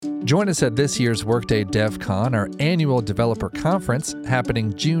Join us at this year's Workday DevCon, our annual developer conference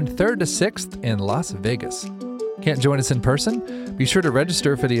happening June 3rd to 6th in Las Vegas. Can't join us in person? Be sure to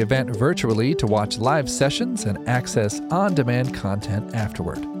register for the event virtually to watch live sessions and access on-demand content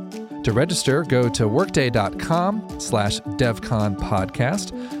afterward. To register, go to workday.com/DevCon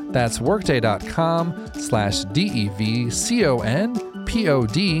podcast. That's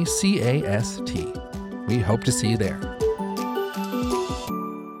workday.com/DevConPodcast. We hope to see you there.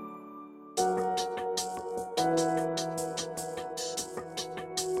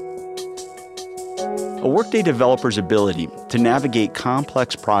 A Workday developer's ability to navigate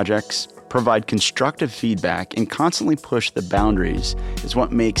complex projects, provide constructive feedback, and constantly push the boundaries is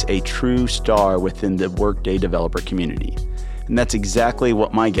what makes a true star within the Workday developer community. And that's exactly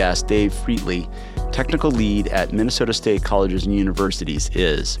what my guest, Dave Freetly, technical lead at Minnesota State Colleges and Universities,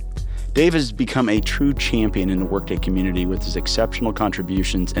 is. Dave has become a true champion in the Workday community with his exceptional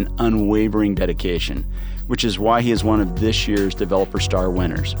contributions and unwavering dedication, which is why he is one of this year's Developer Star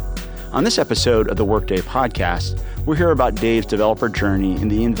winners. On this episode of the Workday podcast, we'll hear about Dave's developer journey and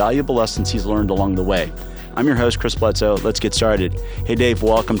the invaluable lessons he's learned along the way. I'm your host, Chris Bledseoe. Let's get started. Hey, Dave,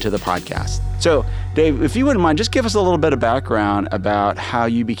 welcome to the podcast. So, Dave, if you wouldn't mind, just give us a little bit of background about how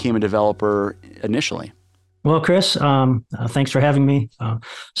you became a developer initially. Well, Chris, thanks for having me.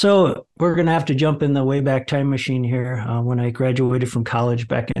 So we're going to have to jump in the Wayback Time machine here. When I graduated from college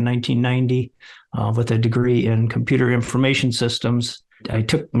back in 1990 with a degree in computer information systems, I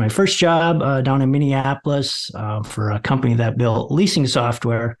took my first job down in Minneapolis for a company that built leasing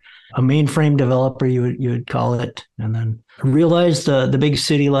software, a mainframe developer, you would call it. And then I realized the big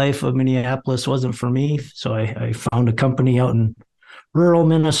city life of Minneapolis wasn't for me. So I found a company out in rural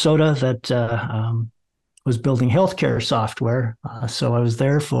Minnesota that was building healthcare software. So I was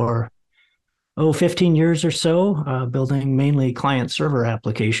there for 15 years or so, building mainly client-server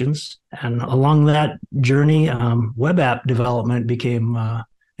applications. And along that journey, web app development became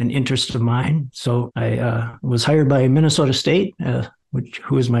an interest of mine. So I was hired by Minnesota State,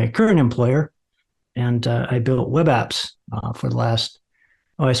 who is my current employer, and I built web apps for the last,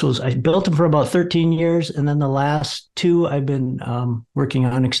 I built them for about 13 years, and then the last 2, I've been working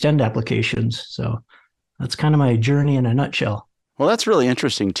on extend applications. So that's kind of my journey in a nutshell. Well, that's really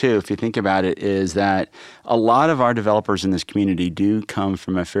interesting, too, if you think about it, is that a lot of our developers in this community do come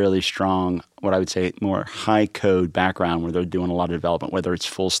from a fairly strong, what I would say, more high-code background where they're doing a lot of development, whether it's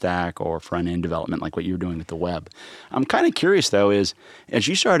full stack or front-end development like what you're doing with the web. I'm kind of curious, though, is as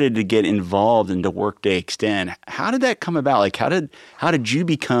you started to get involved into Workday Extend, how did that come about? Like, how did you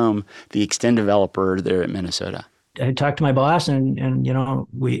become the Extend developer there at Minnesota? I talked to my boss, and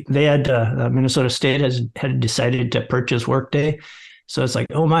they had Minnesota State had decided to purchase Workday, so it's like,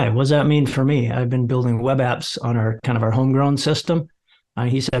 oh my, what does that mean for me? I've been building web apps on our homegrown system.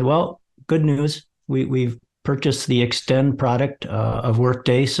 He said, well, good news, we've purchased the Extend product of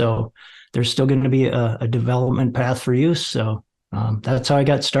Workday, so there's still going to be a development path for you. So that's how I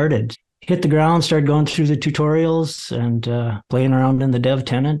got started. Hit the ground, started going through the tutorials and playing around in the dev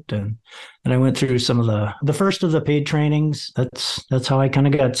tenant. And I went through some of the first of the paid trainings. That's how I kind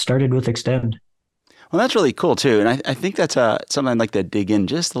of got started with Extend. Well, that's really cool, too. And I think that's something I'd like to dig in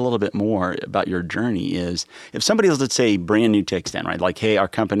just a little bit more about your journey is if somebody is, let's say, brand new to Extend, right? Like, hey, our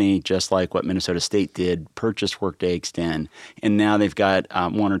company, just like what Minnesota State did, purchased Workday Extend, and now they've got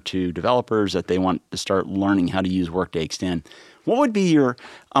 1 or 2 developers that they want to start learning how to use Workday Extend. What would be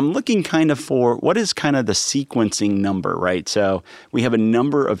I'm looking kind of for, what is kind of the sequencing number, right? So we have a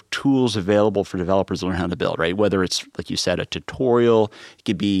number of tools available for developers to learn how to build, right? Whether it's, like you said, a tutorial, it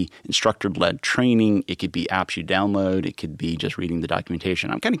could be instructor-led training, it could be apps you download, it could be just reading the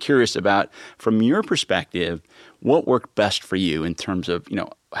documentation. I'm kind of curious about, from your perspective, what worked best for you in terms of,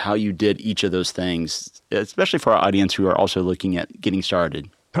 how you did each of those things, especially for our audience who are also looking at getting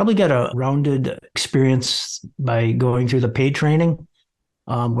started. Probably got a rounded experience by going through the paid training,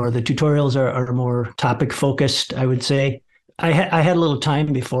 where the tutorials are more topic focused, I would say. I had a little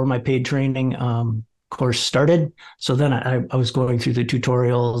time before my paid training course started. So then I was going through the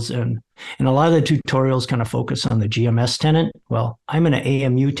tutorials and a lot of the tutorials kind of focus on the GMS tenant. Well, I'm an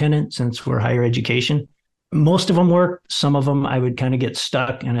AMU tenant since we're higher education. Most of them work. Some of them I would kind of get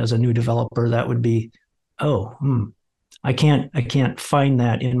stuck. And as a new developer, that would be, I can't find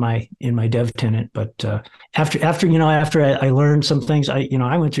that in my dev tenant. But after I learned some things,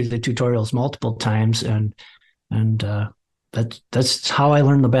 I went through the tutorials multiple times, and that's how I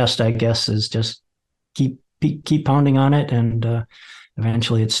learned the best, I guess, is just keep pounding on it, and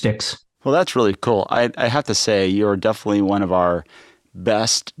eventually it sticks. Well, that's really cool. I have to say, you're definitely one of our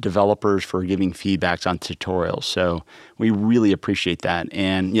best developers for giving feedbacks on tutorials. So we really appreciate that.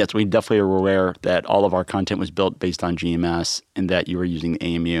 And yes, we definitely are aware that all of our content was built based on GMS and that you were using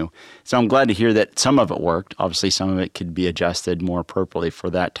the AMU. So I'm glad to hear that some of it worked. Obviously, some of it could be adjusted more appropriately for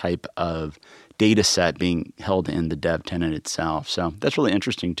that type of data set being held in the dev tenant itself. So that's really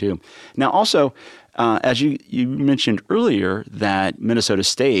interesting too. Now also, as you mentioned earlier that Minnesota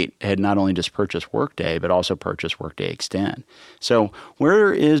State had not only just purchased Workday, but also purchased Workday Extend. So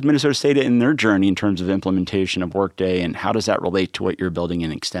where is Minnesota State in their journey in terms of implementation of Workday, and how does that relate to what you're building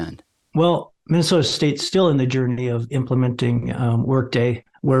in Extend? Well, Minnesota State's still in the journey of implementing Workday.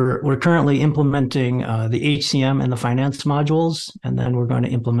 We're currently implementing the HCM and the finance modules, and then we're going to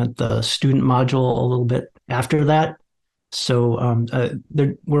implement the student module a little bit after that. So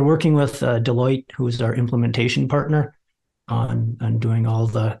we're working with Deloitte, who is our implementation partner, on doing all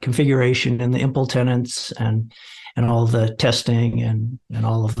the configuration and the impl tenants and all the testing and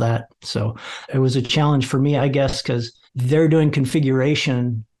all of that. So it was a challenge for me, I guess, because they're doing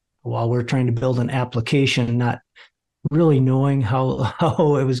configuration while we're trying to build an application, not really knowing how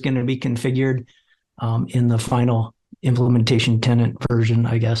it was going to be configured in the final implementation tenant version,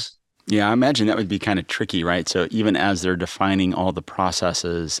 I guess. Yeah, I imagine that would be kind of tricky, right? So even as they're defining all the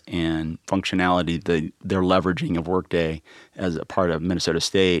processes and functionality that they're leveraging of Workday as a part of Minnesota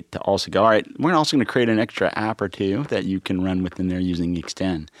State, to also go, all right, we're also going to create an extra app or two that you can run within there using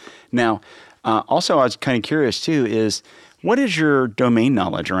Extend. Now, also I was kind of curious too is, what is your domain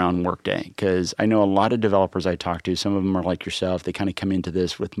knowledge around Workday? Because I know a lot of developers I talk to, some of them are like yourself, they kind of come into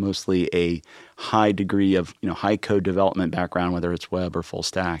this with mostly a high degree of high code development background, whether it's web or full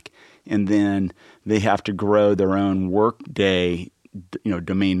stack. And then they have to grow their own Workday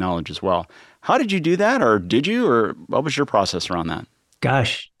domain knowledge as well. How did you do that? Or did you? Or what was your process around that?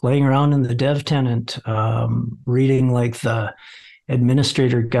 Gosh, laying around in the dev tenant, reading like the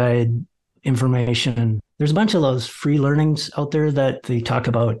administrator guide information. There's a bunch of those free learnings out there that they talk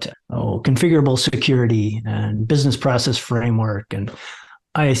about, configurable security and business process framework. And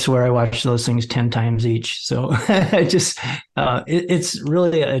I swear I watched those things 10 times each. So it's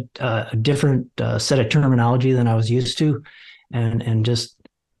really a different set of terminology than I was used to. And just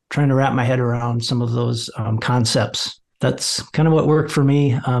trying to wrap my head around some of those concepts. That's kind of what worked for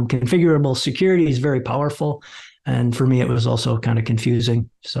me. Configurable security is very powerful. And for me, it was also kind of confusing.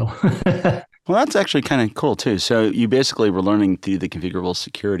 So, well, that's actually kind of cool too. So you basically were learning through the configurable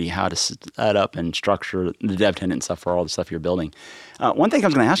security how to set up and structure the dev tenant and stuff for all the stuff you're building. One thing I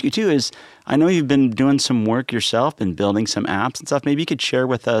was going to ask you too is, I know you've been doing some work yourself and building some apps and stuff. Maybe you could share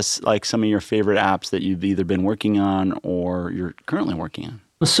with us like some of your favorite apps that you've either been working on or you're currently working on.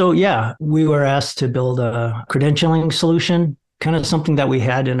 So yeah, we were asked to build a credentialing solution, kind of something that we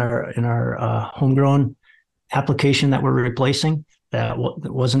had in our homegrown application that we're replacing that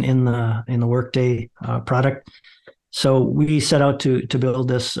wasn't in the Workday product. So we set out to build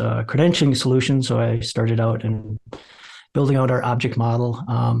this credentialing solution. So I started out and building out our object model.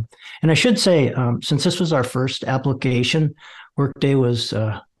 And I should say, since this was our first application, Workday was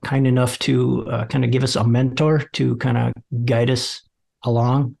kind enough to kind of give us a mentor to kind of guide us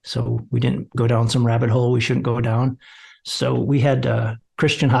along. So we didn't go down some rabbit hole we shouldn't go down. So we had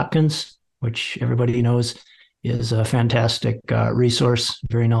Christian Hopkins, which everybody knows is a fantastic resource,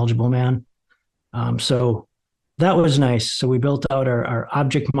 very knowledgeable man. So that was nice. So we built out our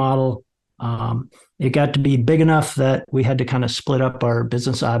object model. It got to be big enough that we had to kind of split up our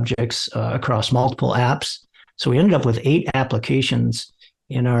business objects across multiple apps. So we ended up with 8 applications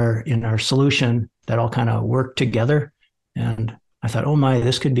in our solution that all kind of worked together. And I thought, oh my,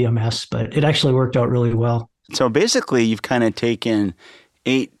 this could be a mess, but it actually worked out really well. So basically, you've kind of taken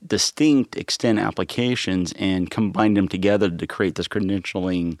 8 distinct Extend applications and combined them together to create this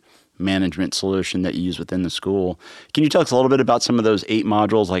credentialing management solution that you use within the school. Can you tell us a little bit about some of those 8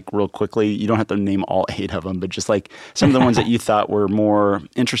 modules, like real quickly? You don't have to name all 8 of them, but just like some of the ones that you thought were more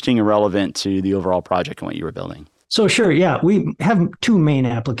interesting and relevant to the overall project and what you were building. So sure, yeah, we have 2 main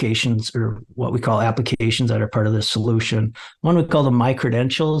applications, or what we call applications that are part of this solution. One we call the My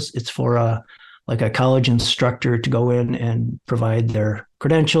Credentials. It's for like a college instructor to go in and provide their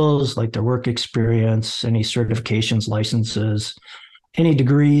credentials, like their work experience, any certifications, licenses, any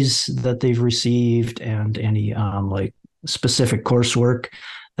degrees that they've received, and any like specific coursework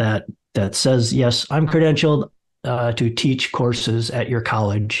that says, yes, I'm credentialed to teach courses at your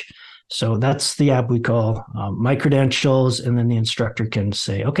college. So that's the app we call My Credentials. And then the instructor can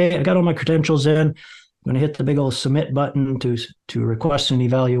say, okay, I got all my credentials in. I'm going to hit the big old submit button to request an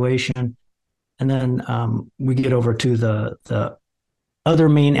evaluation. And then we get over to the other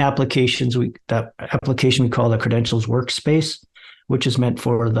main applications. That application we call the Credentials Workspace. which is meant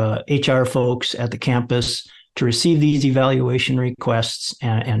for the HR folks at the campus to receive these evaluation requests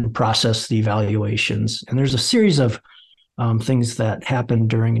and process the evaluations. And there's a series of things that happen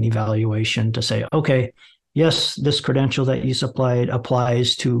during an evaluation to say, okay, yes, this credential that you supplied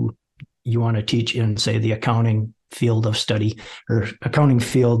applies to, you want to teach in, say, the accounting field of study or accounting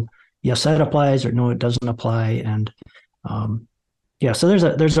field. Yes, that applies, or no, it doesn't apply. And so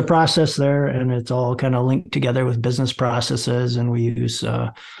there's a process there, and it's all kind of linked together with business processes, and we use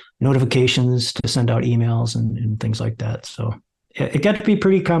notifications to send out emails and things like that. So it got to be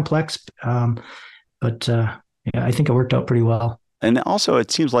pretty complex, but I think it worked out pretty well. And also,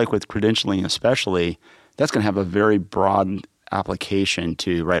 it seems like with credentialing especially, that's going to have a very broad application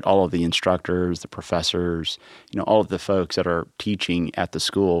to, right, all of the instructors, the professors, all of the folks that are teaching at the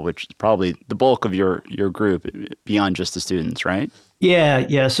school, which is probably the bulk of your group beyond just the students, right?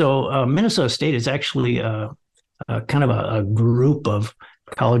 Yeah. So Minnesota State is actually kind of a group of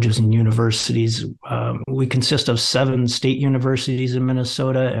colleges and universities. We consist of 7 state universities in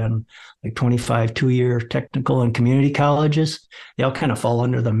Minnesota and like 25 two-year technical and community colleges. They all kind of fall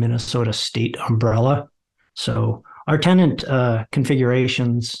under the Minnesota State umbrella. So our tenant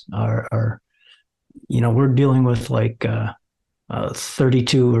configurations are we're dealing with like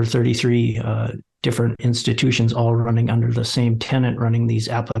 32 or 33 different institutions all running under the same tenant running these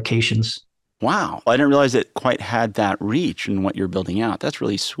applications. Wow. I didn't realize it quite had that reach in what you're building out. That's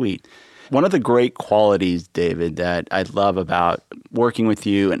really sweet. One of the great qualities, David, that I love about working with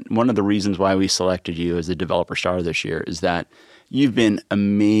you, and one of the reasons why we selected you as the developer star this year, is that you've been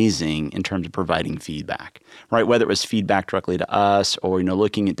amazing in terms of providing feedback, right? Whether it was feedback directly to us or,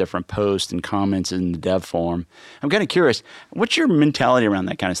 looking at different posts and comments in the dev forum. I'm kind of curious, what's your mentality around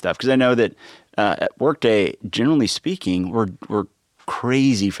that kind of stuff? Because I know that at Workday, generally speaking, we're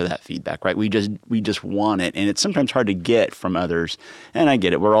crazy for that feedback, right? We just want it, and it's sometimes hard to get from others. And I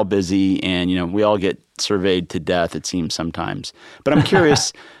get it. We're all busy, and we all get surveyed to death, it seems sometimes. But I'm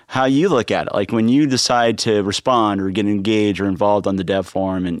curious how you look at it. Like when you decide to respond or get engaged or involved on the dev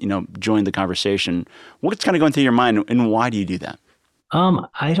forum and join the conversation, what's kind of going through your mind, and why do you do that?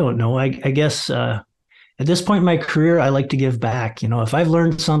 I don't know. I guess at this point in my career, I like to give back. If I've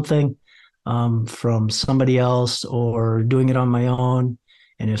learned something from somebody else or doing it on my own,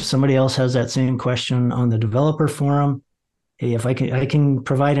 and if somebody else has that same question on the developer forum, hey, if I can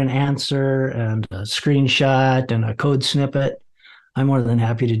provide an answer and a screenshot and a code snippet, I'm more than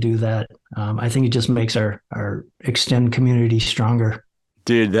happy to do that. I think it just makes our Extend community stronger.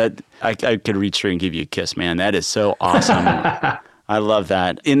 Dude, that I could reach through and give you a kiss, man. That is so awesome. I love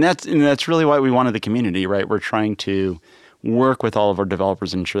that. And that's really why we wanted the community, right? We're trying to work with all of our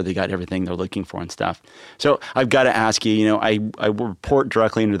developers and ensure they got everything they're looking for and stuff. So I've got to ask you, I report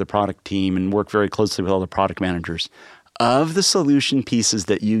directly into the product team and work very closely with all the product managers. Of the solution pieces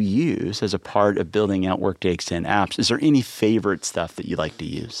that you use as a part of building out Workday Extend apps, is there any favorite stuff that you like to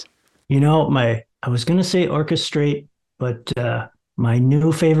use? I was going to say Orchestrate, but my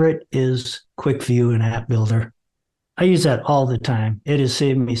new favorite is Quick View and App Builder. I use that all the time. It has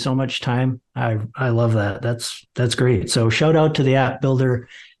saved me so much time. I love that. That's great. So shout out to the App Builder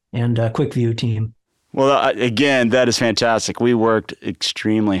and Quick View team. Well, again, that is fantastic. We worked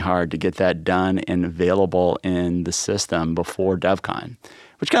extremely hard to get that done and available in the system before DevCon,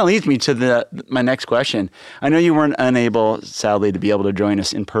 which kind of leads me to my next question. I know you weren't unable, sadly, to be able to join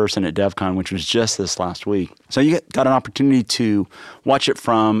us in person at DevCon, which was just this last week. So you got an opportunity to watch it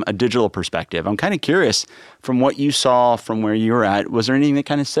from a digital perspective. I'm kind of curious, from what you saw from where you were at, was there anything that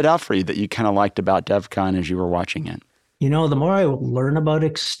kind of stood out for you that you kind of liked about DevCon as you were watching it? The more I learn about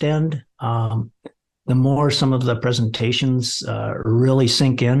Extend, the more some of the presentations really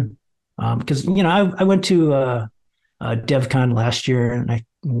sink in. Because, I went to DevCon last year, and I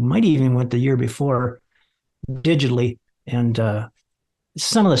might even went the year before digitally, and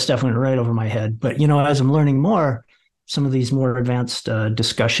some of the stuff went right over my head. But, as I'm learning more, some of these more advanced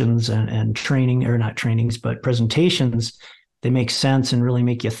discussions and training, or not trainings, but presentations, they make sense and really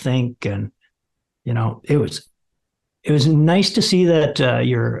make you think. And, it was nice to see that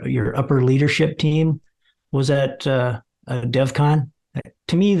your upper leadership team was at DevCon.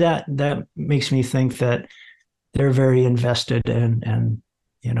 To me, that makes me think that they're very invested and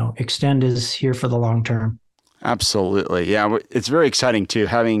Extend is here for the long term. Absolutely. Yeah, it's very exciting too,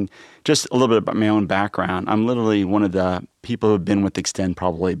 having just a little bit about my own background. I'm literally one of the people who have been with Extend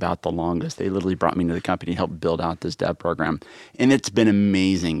probably about the longest. They literally brought me into the company to help build out this dev program. And it's been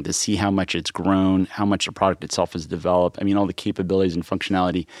amazing to see how much it's grown, how much the product itself has developed. I mean, all the capabilities and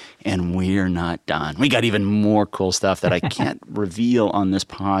functionality. And we're not done. We got even more cool stuff that I can't reveal on this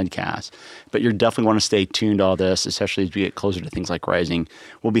podcast. But you definitely want to stay tuned to all this, especially as we get closer to things like Rising.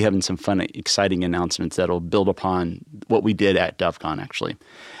 We'll be having some fun, exciting announcements that'll build upon what we did at DevCon, actually.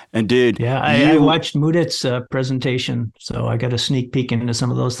 And dude, I watched Mudit's presentation, so I got a sneak peek into some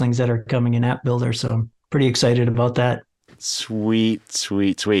of those things that are coming in App Builder. So I'm pretty excited about that. Sweet.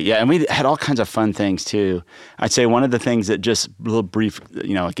 Yeah, and we had all kinds of fun things too. I'd say one of the things that just a little brief,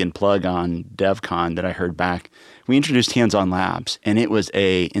 again, plug on DevCon that I heard back, we introduced hands-on labs, and it was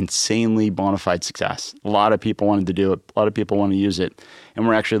a insanely bona fide success. A lot of people wanted to do it. A lot of people want to use it. And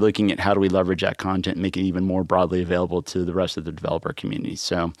we're actually looking at how do we leverage that content and make it even more broadly available to the rest of the developer community.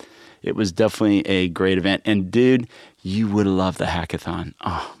 So it was definitely a great event. And dude, you would have loved the hackathon.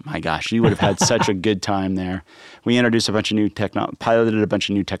 Oh my gosh, you would have had such a good time there. We introduced a bunch of new piloted a bunch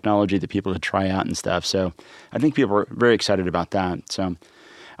of new technology that people could try out and stuff. So I think people were very excited about that. So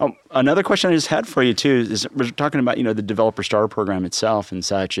another question I just had for you too is we're talking about, the developer starter program itself and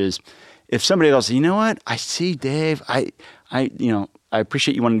such is if somebody goes, you know what, I see Dave, I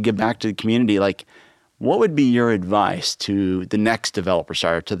appreciate you wanting to give back to the community. Like, what would be your advice to the next developer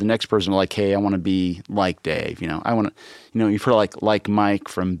starter, to the next person like, hey, I want to be like Dave. I want to, you've heard like Mike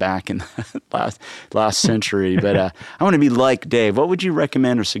from back in the last century, but I want to be like Dave. What would you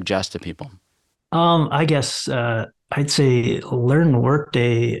recommend or suggest to people? I guess I'd say learn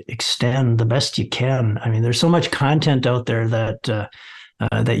Workday, Extend the best you can. I mean, there's so much content out there that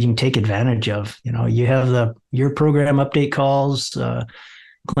that you can take advantage of. You have your program update calls,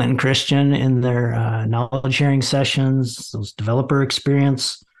 Clinton Christian in their knowledge sharing sessions, those developer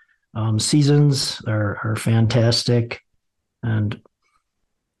experience seasons are fantastic. And,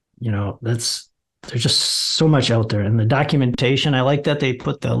 there's just so much out there. And the documentation, I like that they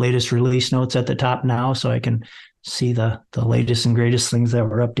put the latest release notes at the top now so I can see the latest and greatest things that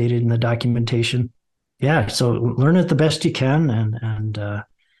were updated in the documentation. Yeah, so learn it the best you can. And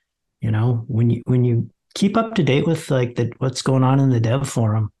when you keep up to date with what's going on in the dev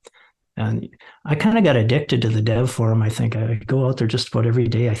forum. And I kind of got addicted to the dev forum. I think I go out there just about every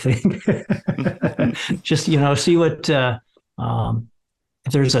day, I think. Just, see what,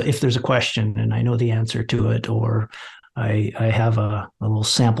 if there's a question and I know the answer to it, or I have a little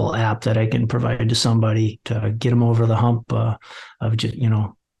sample app that I can provide to somebody to get them over the hump of just,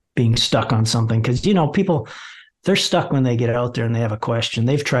 being stuck on something. Because, people, they're stuck when they get out there and they have a question.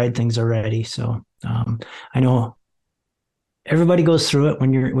 They've tried things already. So I know everybody goes through it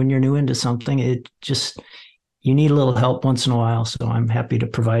when you're new into something. It just, you need a little help once in a while. So I'm happy to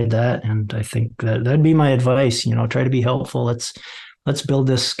provide that. And I think that'd be my advice, try to be helpful. Let's build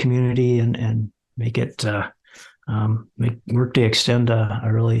this community and make it, make Workday Extend a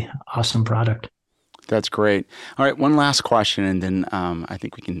really awesome product. That's great. All right. One last question, and then I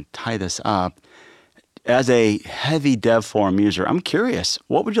think we can tie this up. As a heavy dev forum user, I'm curious,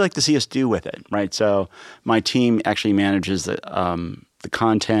 what would you like to see us do with it, right? So my team actually manages the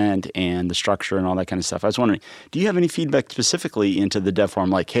content and the structure and all that kind of stuff. I was wondering, do you have any feedback specifically into the dev forum,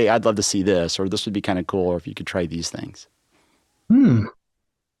 like, hey, I'd love to see this, or this would be kind of cool, or if you could try these things? I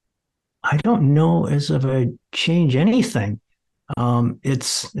don't know as if I change anything.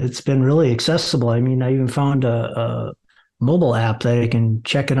 It's been really accessible. I mean, I even found a mobile app that I can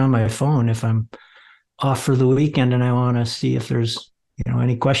check it on my phone if I'm off for the weekend and I want to see if there's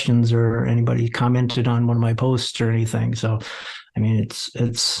any questions or anybody commented on one of my posts or anything. So I mean,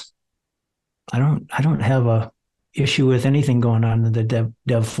 it's I don't have a issue with anything going on in the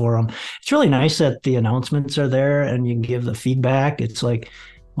dev forum. It's really nice that the announcements are there and you can give the feedback. It's like,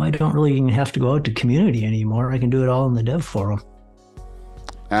 well, I don't really even have to go out to community anymore. I can do it all in the dev forum.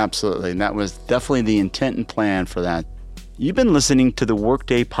 Absolutely. And that was definitely the intent and plan for that. You've been listening to the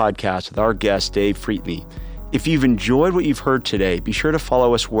Workday podcast with our guest, Dave Freetly. If you've enjoyed what you've heard today, be sure to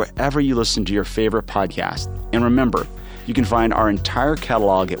follow us wherever you listen to your favorite podcast. And remember, you can find our entire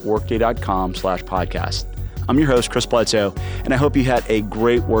catalog at workday.com/podcast. I'm your host, Chris Bledseoe, and I hope you had a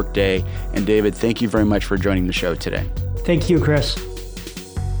great Workday. And David, thank you very much for joining the show today. Thank you, Chris.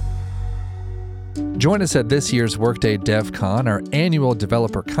 Join us at this year's Workday DevCon, our annual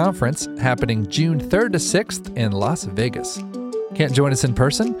developer conference happening June 3rd to 6th in Las Vegas. Can't join us in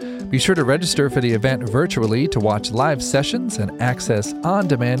person? Be sure to register for the event virtually to watch live sessions and access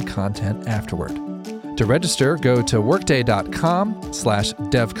on-demand content afterward. To register, go to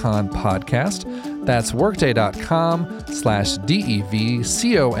workday.com/devconpodcast. That's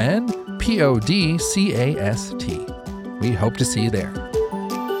workday.com/DEVCONPODCAST. We hope to see you there.